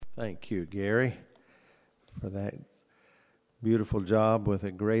Thank you, Gary, for that beautiful job with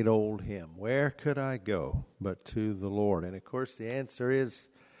a great old hymn. Where could I go but to the Lord? And of course the answer is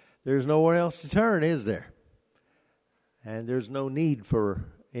there's nowhere else to turn, is there? And there's no need for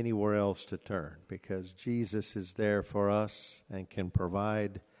anywhere else to turn because Jesus is there for us and can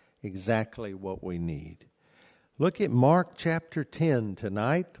provide exactly what we need. Look at Mark chapter 10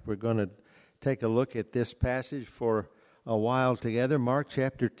 tonight. We're going to take a look at this passage for a while together. Mark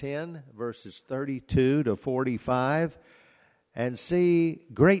chapter 10, verses 32 to 45, and see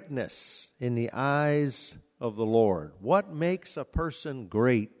greatness in the eyes of the Lord. What makes a person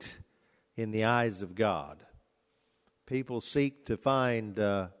great in the eyes of God? People seek to find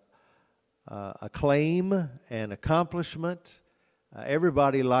acclaim and accomplishment.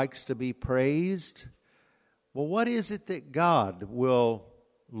 Everybody likes to be praised. Well, what is it that God will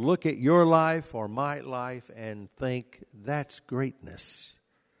look at your life or my life and think that's greatness?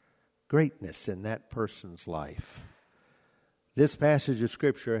 Greatness in that person's life. This passage of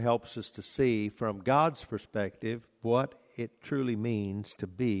Scripture helps us to see from God's perspective what it truly means to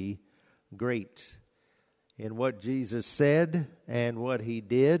be great. In what Jesus said and what He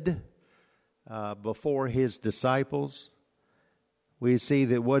did before His disciples, we see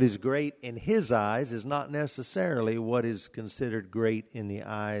that what is great in His eyes is not necessarily what is considered great in the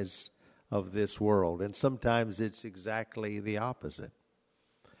eyes of this world. And sometimes it's exactly the opposite.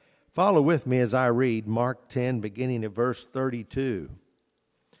 Follow with me as I read Mark 10, beginning at verse 32.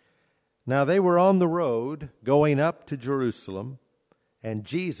 Now they were on the road going up to Jerusalem, and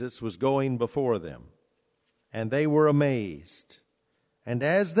Jesus was going before them. And they were amazed. And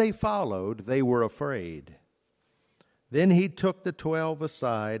as they followed, they were afraid. Then He took the 12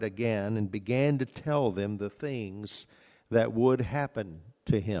 aside again and began to tell them the things that would happen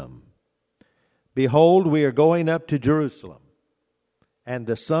to Him. Behold, we are going up to Jerusalem, and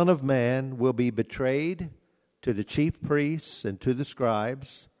the Son of Man will be betrayed to the chief priests and to the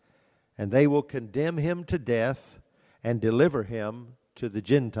scribes, and they will condemn Him to death and deliver Him to the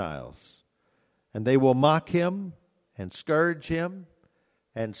Gentiles. And they will mock Him and scourge Him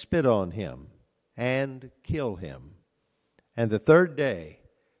and spit on Him and kill Him. And the third day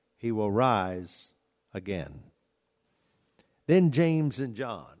He will rise again. Then James and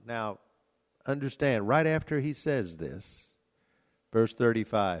John. Now, understand, right after He says this, verse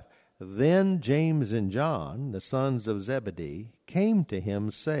 35, then James and John, the sons of Zebedee, came to Him,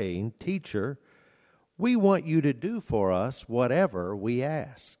 saying, Teacher, we want you to do for us whatever we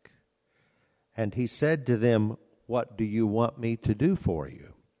ask. And He said to them, what do you want me to do for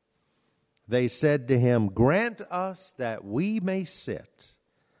you? They said to Him, grant us that we may sit,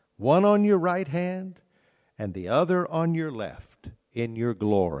 one on your right hand and the other on your left, in your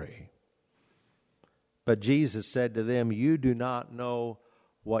glory. But Jesus said to them, you do not know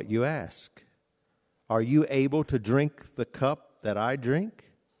what you ask. Are you able to drink the cup that I drink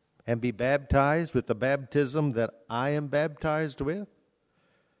and be baptized with the baptism that I am baptized with?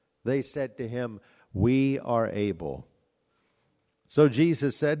 They said to Him, we are able. So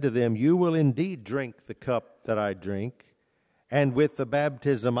Jesus said to them, you will indeed drink the cup that I drink, and with the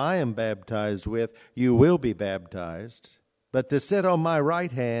baptism I am baptized with, you will be baptized. But to sit on my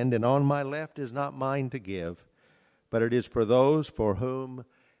right hand and on my left is not mine to give, but it is for those for whom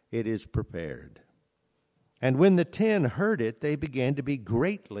it is prepared. And when the 10 heard it, they began to be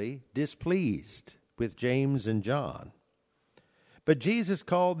greatly displeased with James and John. But Jesus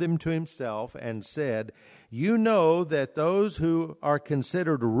called them to Himself and said, you know that those who are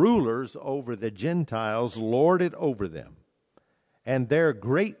considered rulers over the Gentiles lord it over them, and their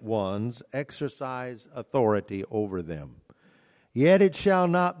great ones exercise authority over them. Yet it shall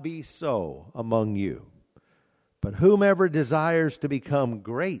not be so among you. But whomever desires to become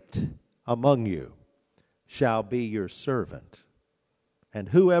great among you shall be your servant. And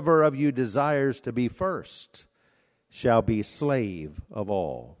whoever of you desires to be first shall be slave of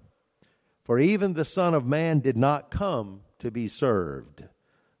all. For even the Son of Man did not come to be served,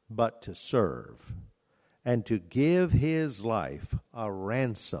 but to serve, and to give His life a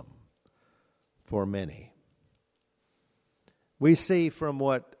ransom for many. We see from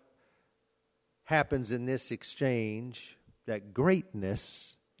what happens in this exchange that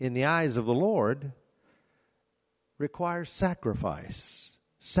greatness in the eyes of the Lord requires sacrifice.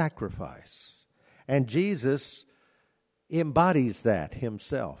 Sacrifice. And Jesus embodies that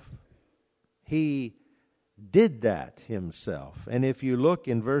Himself. He did that Himself. And if you look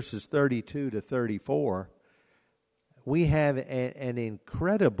in verses 32 to 34, we have an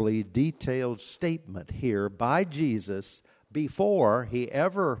incredibly detailed statement here by Jesus before He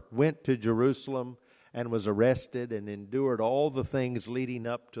ever went to Jerusalem and was arrested and endured all the things leading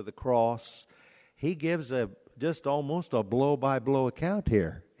up to the cross, he gives just almost a blow-by-blow account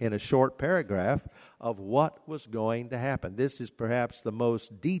here in a short paragraph of what was going to happen. This is perhaps the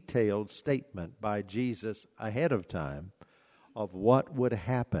most detailed statement by Jesus ahead of time of what would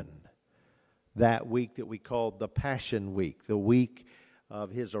happen that week that we called the Passion Week, the week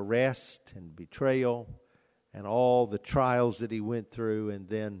of his arrest and betrayal and all the trials that he went through, and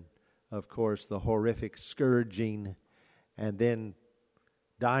then, of course, the horrific scourging, and then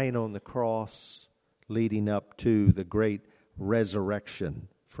dying on the cross, leading up to the great resurrection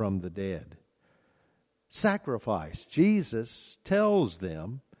from the dead. Sacrifice. Jesus tells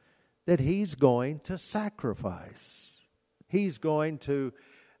them that he's going to sacrifice. He's going to,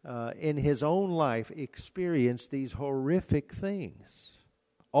 in his own life, experience these horrific things,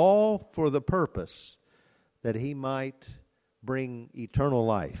 all for the purpose that he might bring eternal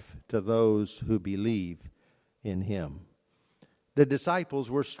life to those who believe in him. The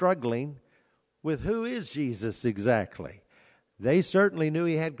disciples were struggling with who is Jesus exactly. They certainly knew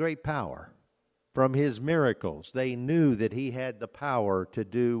he had great power from his miracles. They knew that he had the power to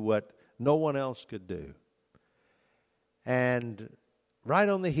do what no one else could do. And right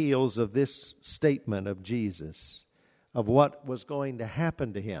on the heels of this statement of Jesus, of what was going to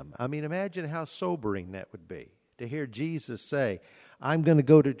happen to him, I mean, imagine how sobering that would be to hear Jesus say, I'm going to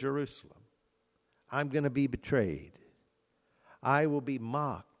go to Jerusalem. I'm going to be betrayed. I will be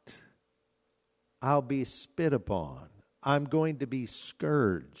mocked. I'll be spit upon. I'm going to be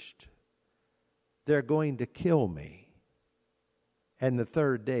scourged. They're going to kill me. And the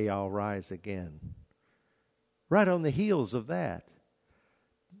third day I'll rise again. Right on the heels of that,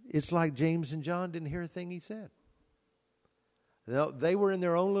 it's like James and John didn't hear a thing he said. They were in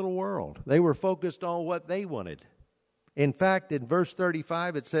their own little world. They were focused on what they wanted. In fact, in verse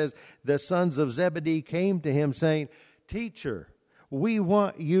 35 it says, the sons of Zebedee came to him saying, Teacher, we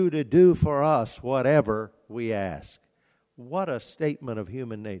want you to do for us whatever we ask. What a statement of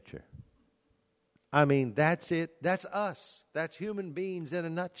human nature. I mean, that's it. That's us. That's human beings in a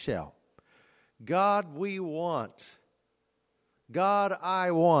nutshell. God, we want. God,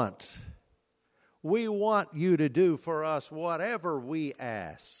 I want. We want you to do for us whatever we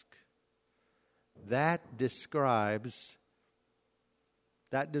ask. That describes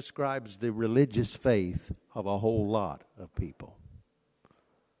the religious faith of a whole lot of people.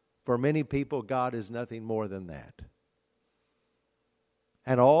 For many people, God is nothing more than that.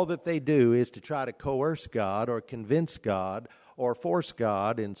 And all that they do is to try to coerce God or convince God or force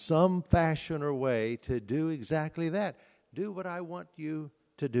God in some fashion or way to do exactly that. Do what I want you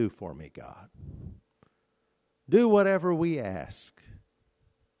to do for me, God. Do whatever we ask.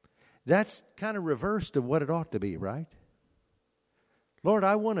 That's kind of reversed of what it ought to be, right? Lord,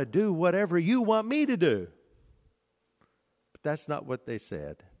 I want to do whatever you want me to do. But that's not what they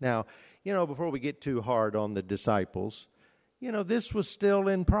said. Now, before we get too hard on the disciples, this was still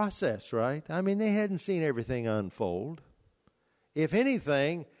in process, right? I mean, they hadn't seen everything unfold. If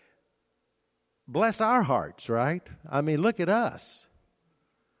anything, bless our hearts, right? I mean, look at us.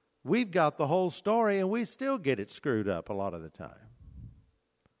 We've got the whole story and we still get it screwed up a lot of the time.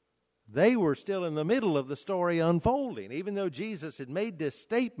 They were still in the middle of the story unfolding. Even though Jesus had made this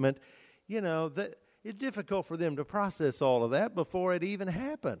statement, that it's difficult for them to process all of that before it even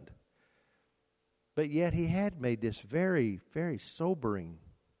happened. But yet he had made this very, very sobering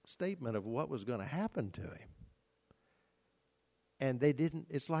statement of what was going to happen to him. And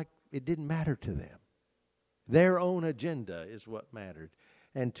it's like it didn't matter to them. Their own agenda is what mattered.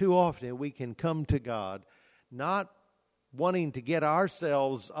 And too often we can come to God not wanting to get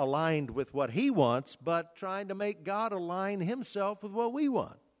ourselves aligned with what he wants, but trying to make God align himself with what we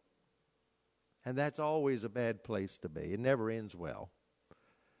want. And that's always a bad place to be. It never ends well.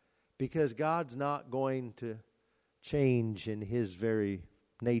 Because God's not going to change in his very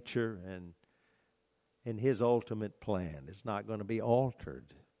nature and in his ultimate plan. It's not going to be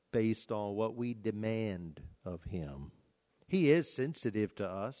altered based on what we demand of him. He is sensitive to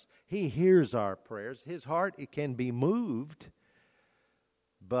us. He hears our prayers. His heart, it can be moved,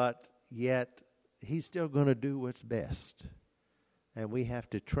 but yet he's still going to do what's best. And we have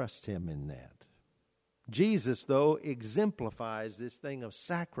to trust him in that. Jesus, though, exemplifies this thing of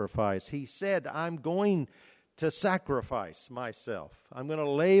sacrifice. He said, I'm going to sacrifice myself. I'm going to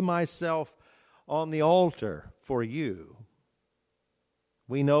lay myself on the altar for you.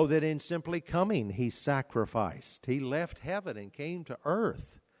 We know that in simply coming, he sacrificed. He left heaven and came to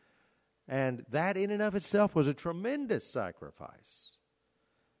earth. And that in and of itself was a tremendous sacrifice.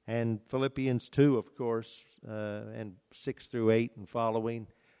 And Philippians 2, of course, and 6 through 8 and following,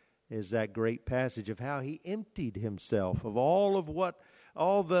 is that great passage of how he emptied himself of all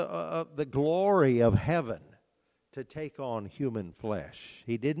the glory of heaven to take on human flesh.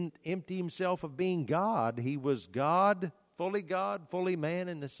 He didn't empty himself of being God. He was God, fully man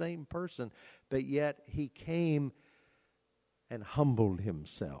in the same person, but yet he came and humbled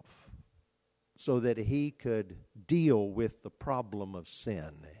himself so that he could deal with the problem of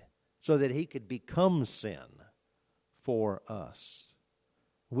sin, so that he could become sin for us.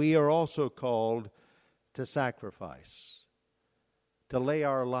 We are also called to sacrifice, to lay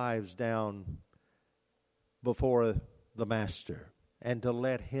our lives down before the Master and to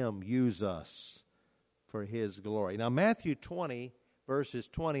let him use us for his glory. Now, Matthew 20, verses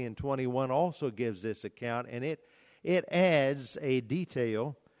 20 and 21 also gives this account, and it adds a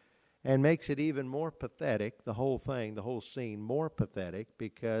detail and makes it even more pathetic, the whole thing, the whole scene, more pathetic,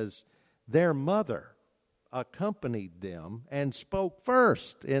 because their mother accompanied them and spoke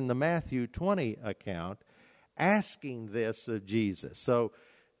first in the Matthew 20 account, asking this of Jesus. So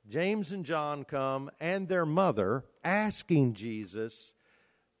James and John come, and their mother asking Jesus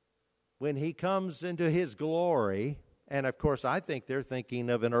when he comes into his glory. And of course, I think they're thinking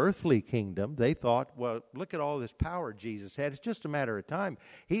of an earthly kingdom. They thought, well, look at all this power Jesus had. It's just a matter of time.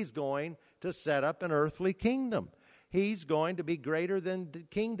 He's going to set up an earthly kingdom. He's going to be greater than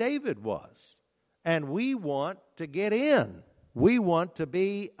King David was. And we want to get in. We want to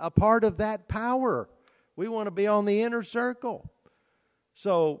be a part of that power. We want to be on the inner circle.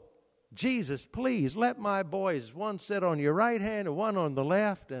 So, Jesus, please let my boys, one sit on your right hand and one on the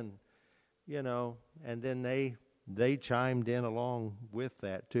left. And, and then they chimed in along with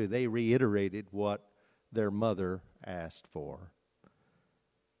that too. They reiterated what their mother asked for.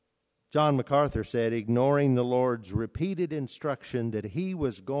 John MacArthur said, ignoring the Lord's repeated instruction that he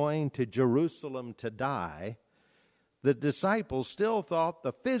was going to Jerusalem to die, the disciples still thought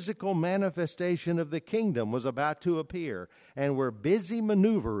the physical manifestation of the kingdom was about to appear and were busy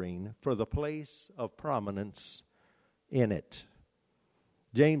maneuvering for the place of prominence in it.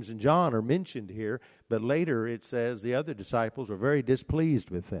 James and John are mentioned here, but later it says the other disciples were very displeased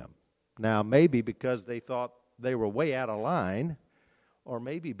with them. Now, maybe because they thought they were way out of line, or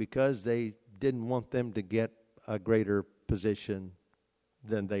maybe because they didn't want them to get a greater position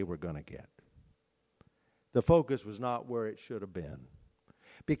than they were going to get. The focus was not where it should have been.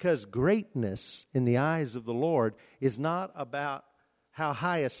 Because greatness in the eyes of the Lord is not about how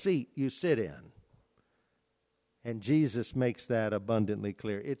high a seat you sit in. And Jesus makes that abundantly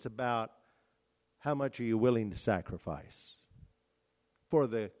clear. It's about how much are you willing to sacrifice for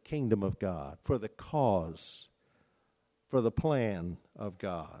the kingdom of God, for the cause, for the plan of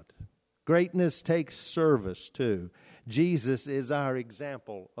God. Greatness takes service too. Jesus is our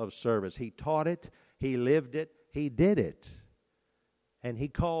example of service. He taught it, he lived it, he did it. And he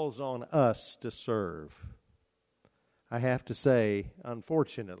calls on us to serve. I have to say,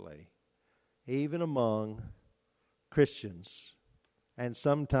 unfortunately, even among Christians and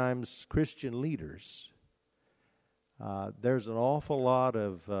sometimes Christian leaders, there's an awful lot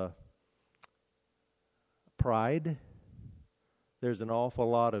of pride. There's an awful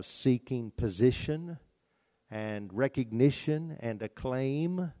lot of seeking position and recognition and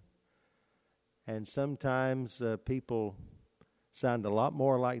acclaim. And sometimes people sound a lot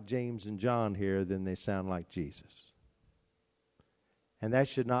more like James and John here than they sound like Jesus. And that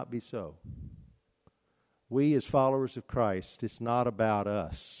should not be so. We as followers of Christ, it's not about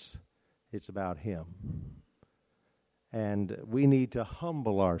us. It's about him. And we need to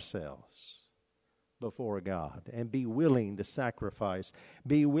humble ourselves before God and be willing to sacrifice,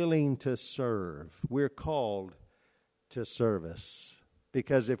 be willing to serve. We're called to service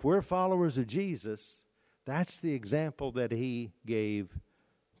because if we're followers of Jesus, that's the example that he gave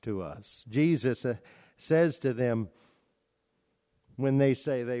to us. Jesus says to them when they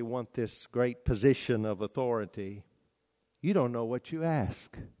say they want this great position of authority, you don't know what you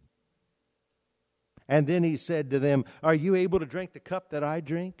ask. And then he said to them, are you able to drink the cup that I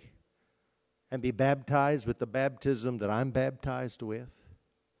drink? And be baptized with the baptism that I'm baptized with?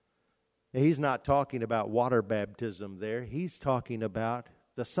 Now, he's not talking about water baptism there. He's talking about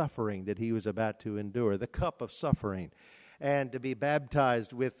the suffering that he was about to endure, the cup of suffering, and to be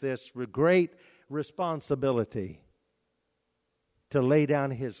baptized with this great responsibility to lay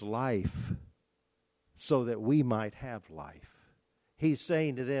down his life so that we might have life. He's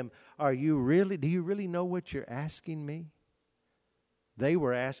saying to them, do you really know what you're asking me? They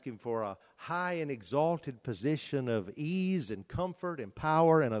were asking for a high and exalted position of ease and comfort and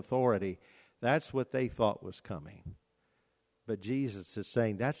power and authority. That's what they thought was coming. But Jesus is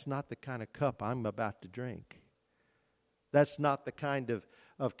saying, that's not the kind of cup I'm about to drink. That's not the kind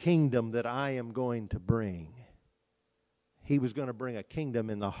of kingdom that I am going to bring. He was going to bring a kingdom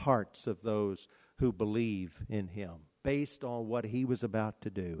in the hearts of those who believe in Him, based on what He was about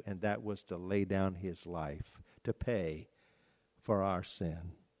to do, and that was to lay down His life to pay for our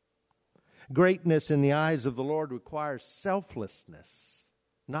sin. Greatness in the eyes of the Lord requires selflessness,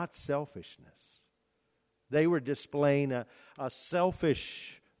 not selfishness. They were displaying a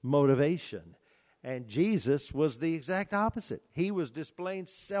selfish motivation, and Jesus was the exact opposite. He was displaying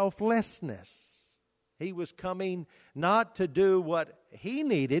selflessness. He was coming not to do what He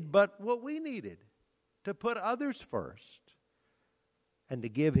needed, but what we needed, to put others first and to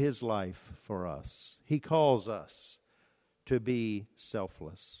give His life for us. He calls us to be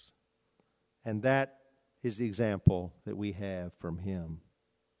selfless. And that is the example that we have from Him.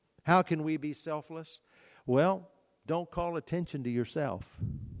 How can we be selfless? Well, don't call attention to yourself.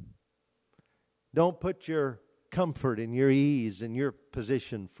 Don't put your comfort and your ease and your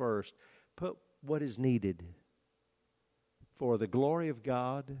position first. Put what is needed for the glory of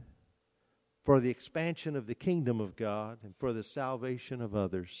God, for the expansion of the kingdom of God, and for the salvation of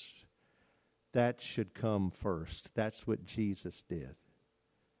others. That should come first. That's what Jesus did.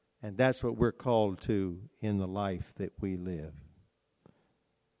 And that's what we're called to in the life that we live.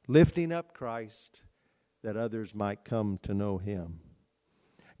 Lifting up Christ that others might come to know Him.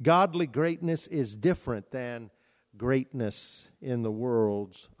 Godly greatness is different than greatness in the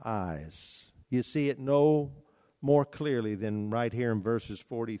world's eyes. You see it no more clearly than right here in verses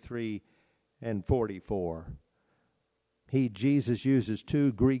 43 and 44. Jesus uses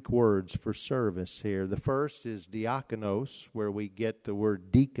two Greek words for service here. The first is diakonos, where we get the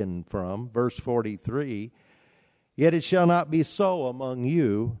word deacon from. Verse 43, yet it shall not be so among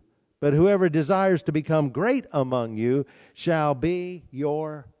you, but whoever desires to become great among you shall be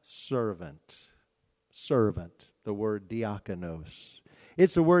your servant. Servant, the word diakonos.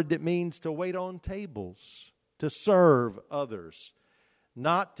 It's a word that means to wait on tables, to serve others.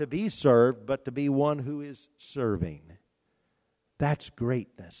 Not to be served, but to be one who is serving. That's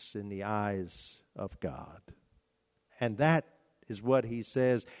greatness in the eyes of God. And that is what He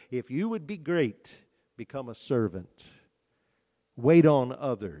says. If you would be great, become a servant. Wait on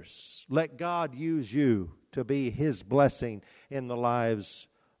others. Let God use you to be His blessing in the lives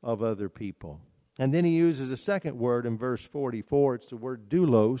of other people. And then He uses a second word in verse 44. It's the word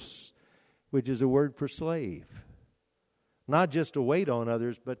doulos, which is a word for slave. Not just to wait on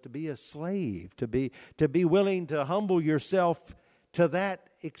others, but to be a slave, to be willing to humble yourself to that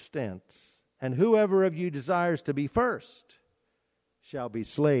extent. And whoever of you desires to be first shall be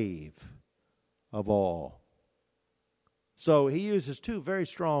slave of all. So He uses two very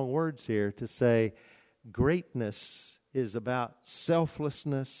strong words here to say greatness is about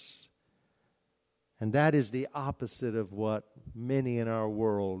selflessness, and that is the opposite of what many in our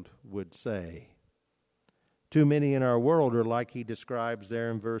world would say. Too many in our world are like He describes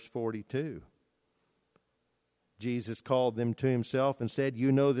there in verse 42. Jesus called them to Himself and said,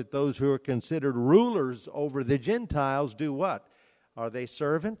 you know that those who are considered rulers over the Gentiles do what? Are they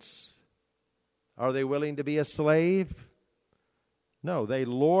servants? Are they willing to be a slave? No, they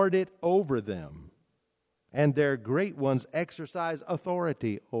lord it over them. And their great ones exercise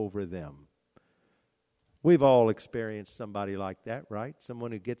authority over them. We've all experienced somebody like that, right?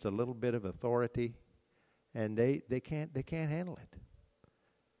 Someone who gets a little bit of authority and they can't handle it.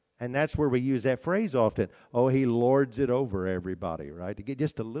 And that's where we use that phrase often. Oh, he lords it over everybody, right? To get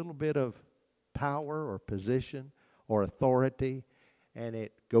just a little bit of power or position or authority, and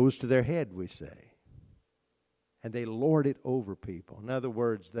it goes to their head, we say. And they lord it over people. In other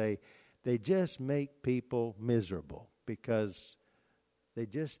words, they just make people miserable because they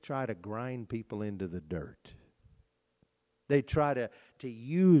just try to grind people into the dirt. They try to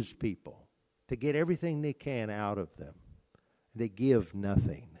use people to get everything they can out of them. They give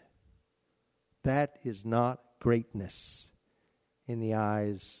nothing. That is not greatness in the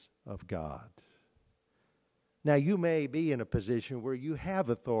eyes of God. Now, you may be in a position where you have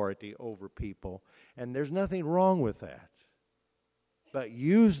authority over people, and there's nothing wrong with that. But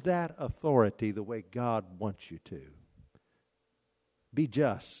use that authority the way God wants you to. Be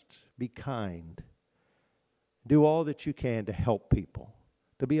just. Be kind. Do all that you can to help people,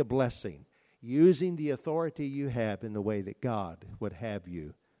 to be a blessing, using the authority you have in the way that God would have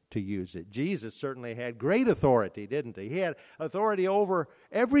you to use it. Jesus certainly had great authority, didn't he? He had authority over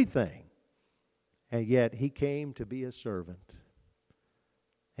everything. And yet he came to be a servant.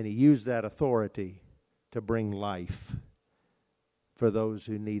 And he used that authority to bring life for those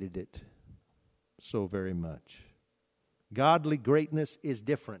who needed it so very much. Godly greatness is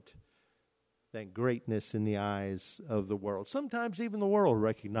different than greatness in the eyes of the world. Sometimes even the world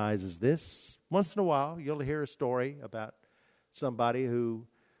recognizes this. Once in a while, you'll hear a story about somebody who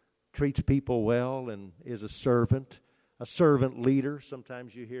treats people well and is a servant leader.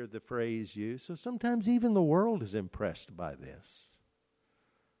 Sometimes you hear the phrase used. So sometimes even the world is impressed by this.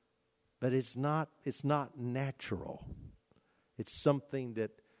 But it's not natural. It's something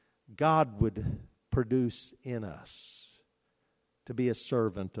that God would produce in us, to be a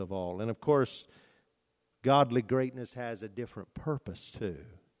servant of all. And of course, godly greatness has a different purpose too.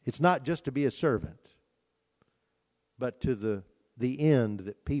 It's not just to be a servant, but to the end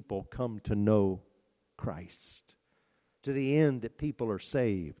that people come to know Christ, to the end that people are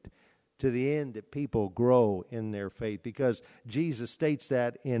saved, to the end that people grow in their faith. Because Jesus states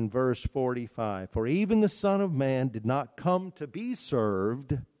that in verse 45, "For even the Son of Man did not come to be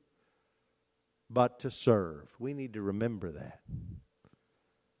served, but to serve." We need to remember that.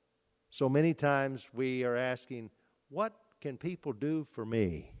 So many times we are asking, what can people do for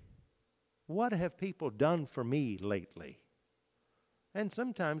me? What have people done for me lately? And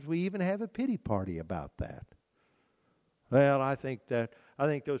sometimes we even have a pity party about that. Well, I think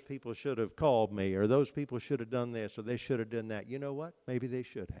those people should have called me, or those people should have done this, or they should have done that. You know what? Maybe they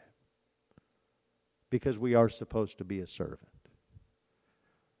should have. Because we are supposed to be a servant.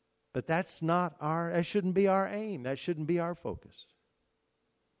 But that shouldn't be our aim. That shouldn't be our focus.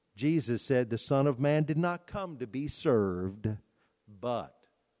 Jesus said the Son of Man did not come to be served, but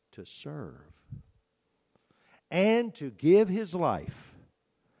to serve. And to give his life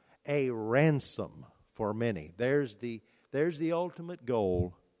a ransom for many. There's the ultimate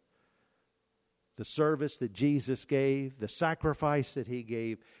goal. The service that Jesus gave, the sacrifice that he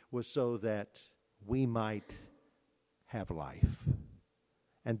gave, was so that we might have life.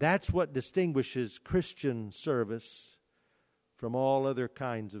 And that's what distinguishes Christian service from all other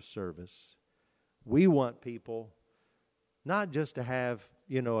kinds of service. We want people not just to have,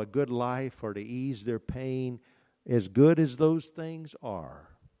 a good life or to ease their pain. As good as those things are,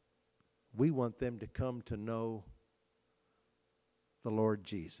 we want them to come to know the Lord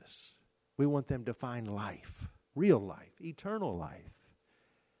Jesus. We want them to find life, real life, eternal life,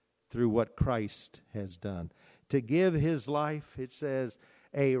 through what Christ has done. To give his life, it says,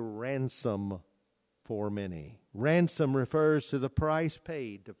 a ransom for many. Ransom refers to the price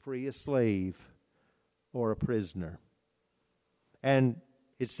paid to free a slave or a prisoner. And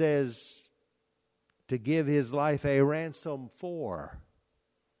it says to give his life a ransom for,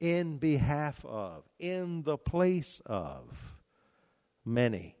 in behalf of, in the place of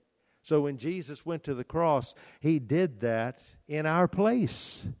many. So when Jesus went to the cross, he did that in our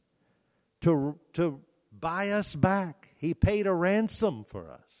place to buy us back. He paid a ransom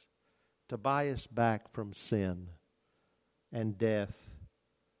for us to buy us back from sin and death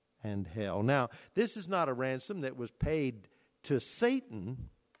and hell. Now, this is not a ransom that was paid to Satan,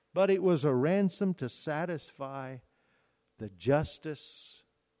 but it was a ransom to satisfy the justice,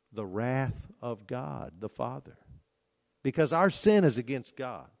 the wrath of God, the Father. Because our sin is against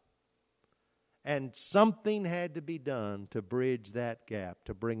God. And something had to be done to bridge that gap,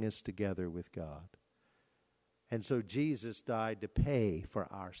 to bring us together with God. And so Jesus died to pay for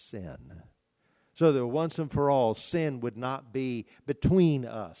our sin. So that once and for all, sin would not be between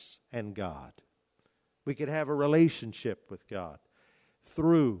us and God. We could have a relationship with God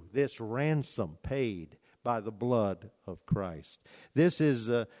through this ransom paid by the blood of Christ. This is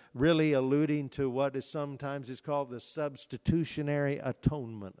really alluding to what is sometimes is called the substitutionary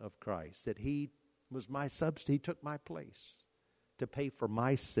atonement of Christ. That he was my substitute. He took my place to pay for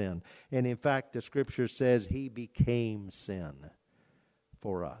my sin. And in fact, the Scripture says he became sin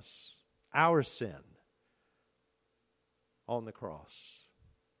for us. Our sin on the cross.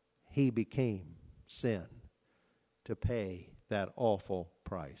 He became sin to pay that awful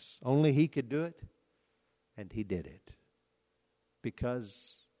price. Only he could do it, and he did it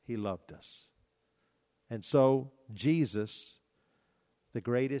because he loved us. And so Jesus, the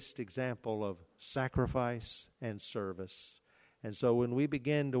greatest example of sacrifice and service. And so when we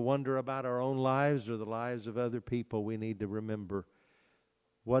begin to wonder about our own lives or the lives of other people, we need to remember,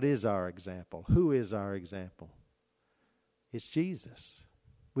 what is our example? Who is our example? It's Jesus.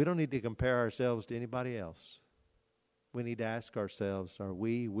 We don't need to compare ourselves to anybody else. We need to ask ourselves, are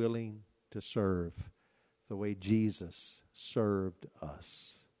we willing to serve the way Jesus served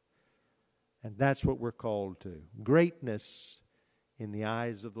us? And that's what we're called to. Greatness in the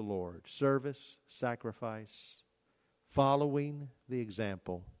eyes of the Lord. Service, sacrifice, following the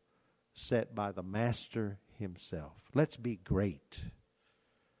example set by the Master himself. Let's be great.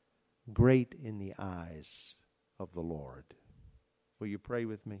 Great in the eyes of the Lord. Will you pray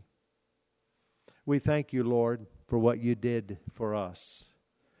with me? We thank you, Lord, for what you did for us,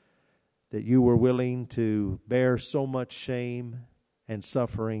 that you were willing to bear so much shame and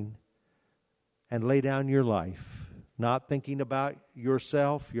suffering and lay down your life, not thinking about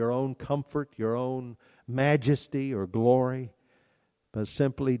yourself, your own comfort, your own majesty or glory, but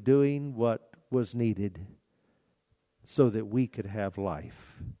simply doing what was needed so that we could have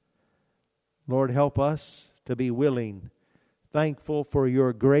life. Lord, help us to be willing, thankful for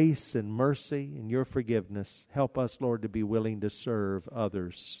your grace and mercy and your forgiveness. Help us, Lord, to be willing to serve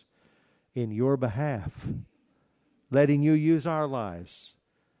others in your behalf, letting you use our lives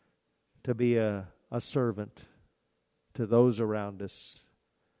to be a servant to those around us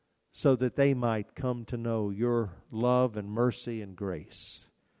so that they might come to know your love and mercy and grace.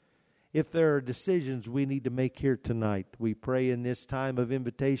 If there are decisions we need to make here tonight, we pray in this time of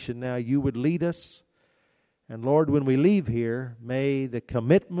invitation now you would lead us. And Lord, when we leave here, may the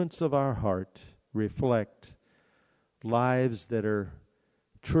commitments of our heart reflect lives that are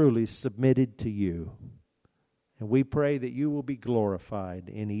truly submitted to you. And we pray that you will be glorified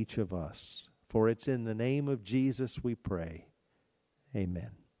in each of us. For it's in the name of Jesus we pray.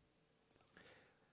 Amen.